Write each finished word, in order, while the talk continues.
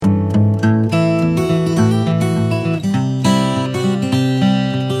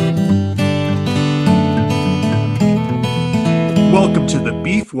welcome to the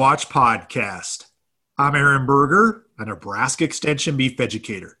Beef Watch podcast. I'm Aaron Berger, a Nebraska Extension beef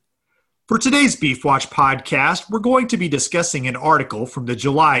educator. For today's Beef Watch podcast, we're going to be discussing an article from the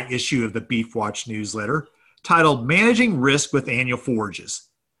July issue of the Beef Watch newsletter titled Managing Risk with Annual Forages.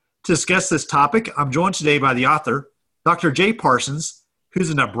 To discuss this topic, I'm joined today by the author, Dr. Jay Parsons, who's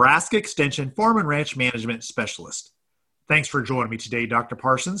a Nebraska Extension Farm and Ranch Management Specialist. Thanks for joining me today, Dr.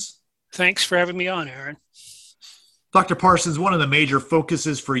 Parsons. Thanks for having me on, Aaron. Dr. Parsons, one of the major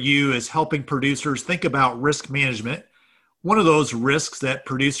focuses for you is helping producers think about risk management. One of those risks that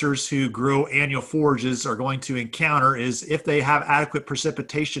producers who grow annual forages are going to encounter is if they have adequate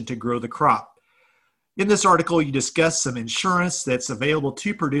precipitation to grow the crop. In this article, you discuss some insurance that's available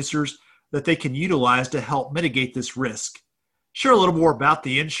to producers that they can utilize to help mitigate this risk. Share a little more about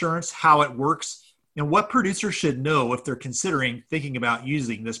the insurance, how it works, and what producers should know if they're considering thinking about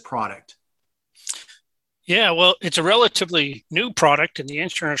using this product. Yeah, well, it's a relatively new product in the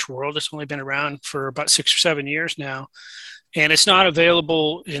insurance world. It's only been around for about 6 or 7 years now, and it's not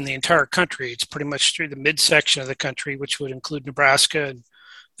available in the entire country. It's pretty much through the midsection of the country, which would include Nebraska and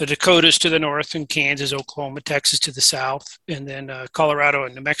the Dakotas to the north and Kansas, Oklahoma, Texas to the south, and then Colorado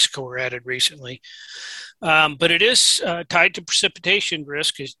and New Mexico were added recently. But it is tied to precipitation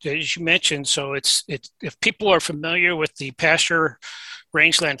risk, as you mentioned. So it's if people are familiar with the pasture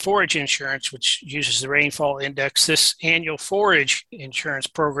rangeland forage insurance, which uses the rainfall index, this annual forage insurance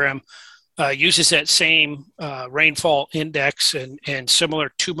program uses that same rainfall index and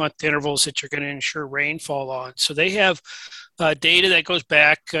similar 2-month intervals that you're going to insure rainfall on. So they have data that goes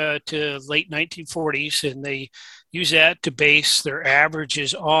back to late 1940s, and they use that to base their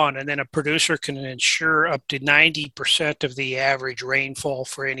averages on. And then a producer can insure up to 90% of the average rainfall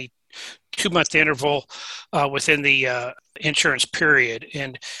for any 2-month interval within the insurance period.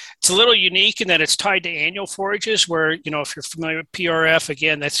 And it's a little unique in that it's tied to annual forages where, if you're familiar with PRF,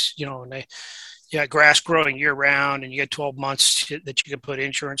 again, that's, you got grass growing year round and you get 12 months that you can put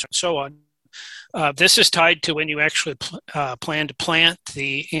insurance and so on. This is tied to when you actually plan to plant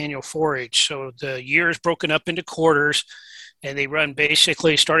the annual forage. So the year is broken up into quarters, and they run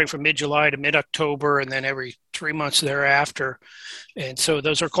basically starting from mid-July to mid-October and then every 3 months thereafter. And so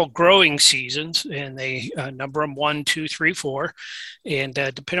those are called growing seasons, and they number them 1, 2, 3, 4. And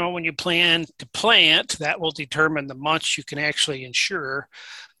depending on when you plan to plant, that will determine the months you can actually insure.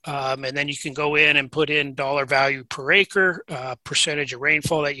 And then you can go in and put in dollar value per acre, percentage of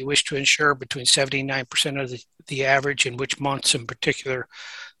rainfall that you wish to insure between 79% of the average, and which months in particular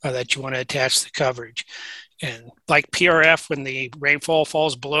that you want to attach the coverage. And like PRF, when the rainfall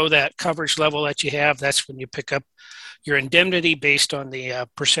falls below that coverage level that you have, that's when you pick up your indemnity based on the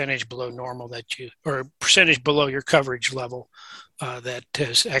percentage below normal or percentage below your coverage level that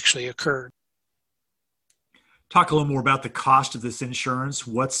has actually occurred. Talk a little more about the cost of this insurance.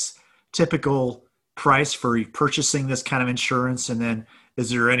 What's typical price for purchasing this kind of insurance? And then is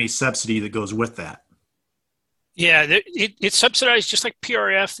there any subsidy that goes with that? Yeah, it's subsidized just like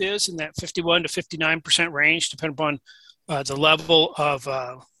PRF is in that 51 to 59% range, depending upon the level of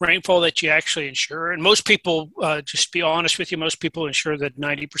rainfall that you actually insure. And most people, just to be honest with you, most people insure the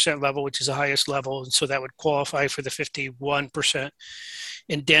 90% level, which is the highest level. And so that would qualify for the 51%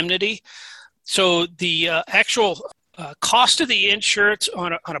 indemnity. So the actual cost of the insurance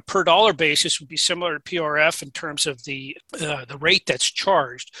on a per dollar basis would be similar to PRF in terms of the rate that's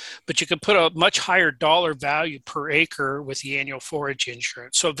charged, but you can put a much higher dollar value per acre with the annual forage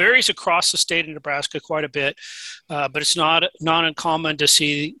insurance. So it varies across the state of Nebraska quite a bit, but it's not uncommon to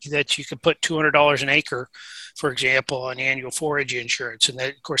see that you can put $200 an acre, for example, on annual forage insurance. And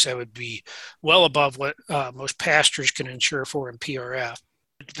that, of course, that would be well above what most pastures can insure for in PRF.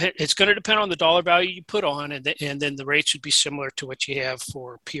 It's going to depend on the dollar value you put on, and then the rates would be similar to what you have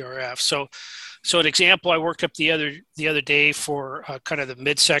for PRF. So an example I worked up the other day for kind of the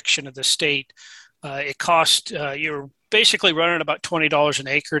midsection of the state, it cost you're basically running about $20 an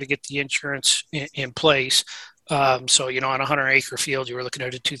acre to get the insurance in place. So on a 100-acre field, you were looking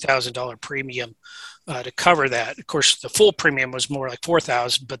at a $2,000 premium to cover that. Of course, the full premium was more like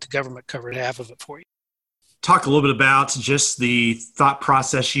 $4,000, but the government covered half of it for you. Talk a little bit about just the thought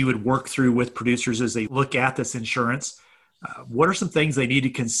process you would work through with producers as they look at this insurance. What are some things they need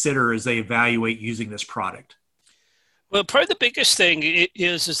to consider as they evaluate using this product? Well, probably the biggest thing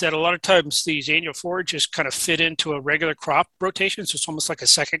is that a lot of times these annual forages kind of fit into a regular crop rotation. So it's almost like a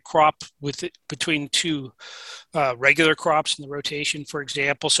second crop between two regular crops in the rotation, for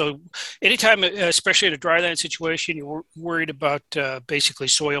example. So anytime, especially in a dryland situation, you're worried about basically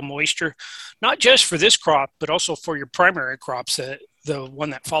soil moisture, not just for this crop, but also for your primary crops the one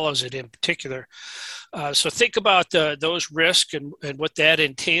that follows it in particular. So think about those risks and what that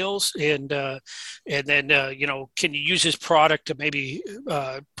entails, and then can you use this product to maybe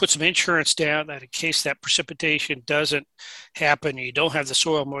put some insurance down that in case that precipitation doesn't happen, you don't have the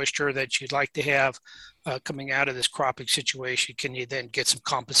soil moisture that you'd like to have coming out of this cropping situation, can you then get some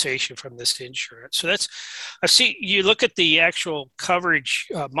compensation from this insurance? So I see you look at the actual coverage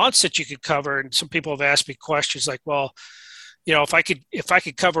months that you could cover, and some people have asked me questions like, well, if I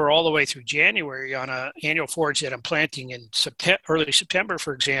could cover all the way through January on an annual forage that I'm planting in early September,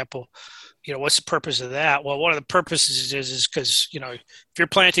 for example, what's the purpose of that? Well, one of the purposes is because, if you're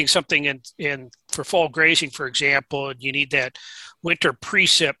planting something in for fall grazing, for example, and you need that winter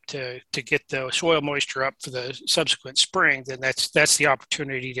precip to get the soil moisture up for the subsequent spring, then that's the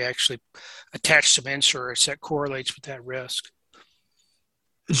opportunity to actually attach some insurance that correlates with that risk.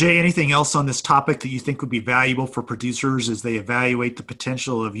 Jay, anything else on this topic that you think would be valuable for producers as they evaluate the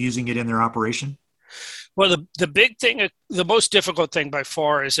potential of using it in their operation? Well, the big thing, the most difficult thing by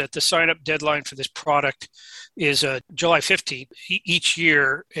far is that the sign-up deadline for this product is July 15th each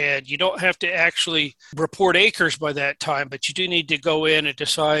year, and you don't have to actually report acres by that time, but you do need to go in and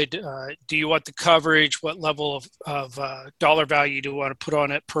decide, do you want the coverage, what level of dollar value do you want to put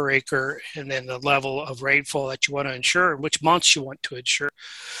on it per acre, and then the level of rainfall that you want to insure, and which months you want to insure.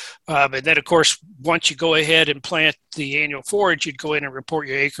 And then, of course, once you go ahead and plant the annual forage, you'd go in and report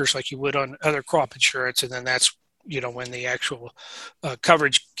your acres like you would on other crop insurance, and then that's when the actual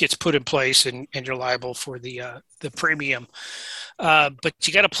coverage gets put in place and you're liable for the premium. But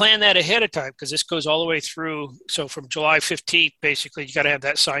you got to plan that ahead of time because this goes all the way through. So from July 15th, basically, you got to have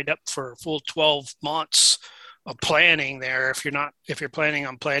that signed up for a full 12 months of planning there. If you're planning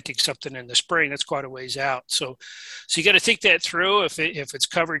on planting something in the spring, that's quite a ways out. So you got to think that through. If it's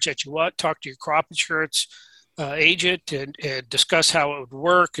coverage that you want, talk to your crop insurance agent and discuss how it would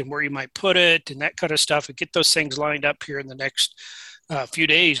work and where you might put it and that kind of stuff, and get those things lined up here in the next few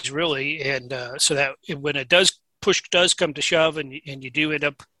days, really. And so that when push does come to shove, and you do end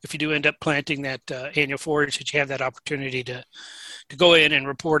up, if you do end up planting that annual forage, that you have that opportunity to go in and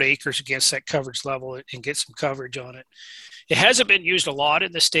report acres against that coverage level and get some coverage on it. It hasn't been used a lot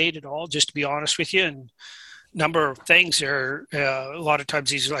in the state at all, just to be honest with you. And number of things are a lot of times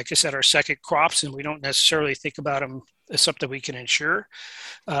these, like I said, are second crops, and we don't necessarily think about them as something we can insure.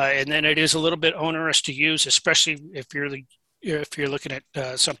 And then it is a little bit onerous to use, especially if you're looking at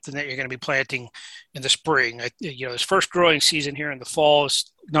something that you're going to be planting in the spring. This first growing season here in the fall is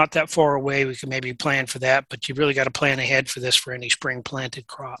not that far away. We can maybe plan for that, but you really got to plan ahead for this for any spring planted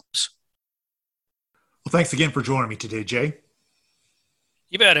crops. Well, thanks again for joining me today, Jay.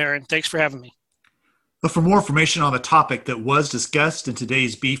 You bet, Aaron. Thanks for having me. But for more information on the topic that was discussed in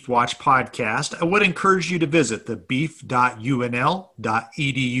today's Beef Watch podcast, I would encourage you to visit the beef.unl.edu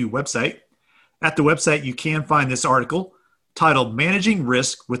website. At the website, you can find this article titled Managing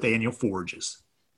Risk with Annual Forages.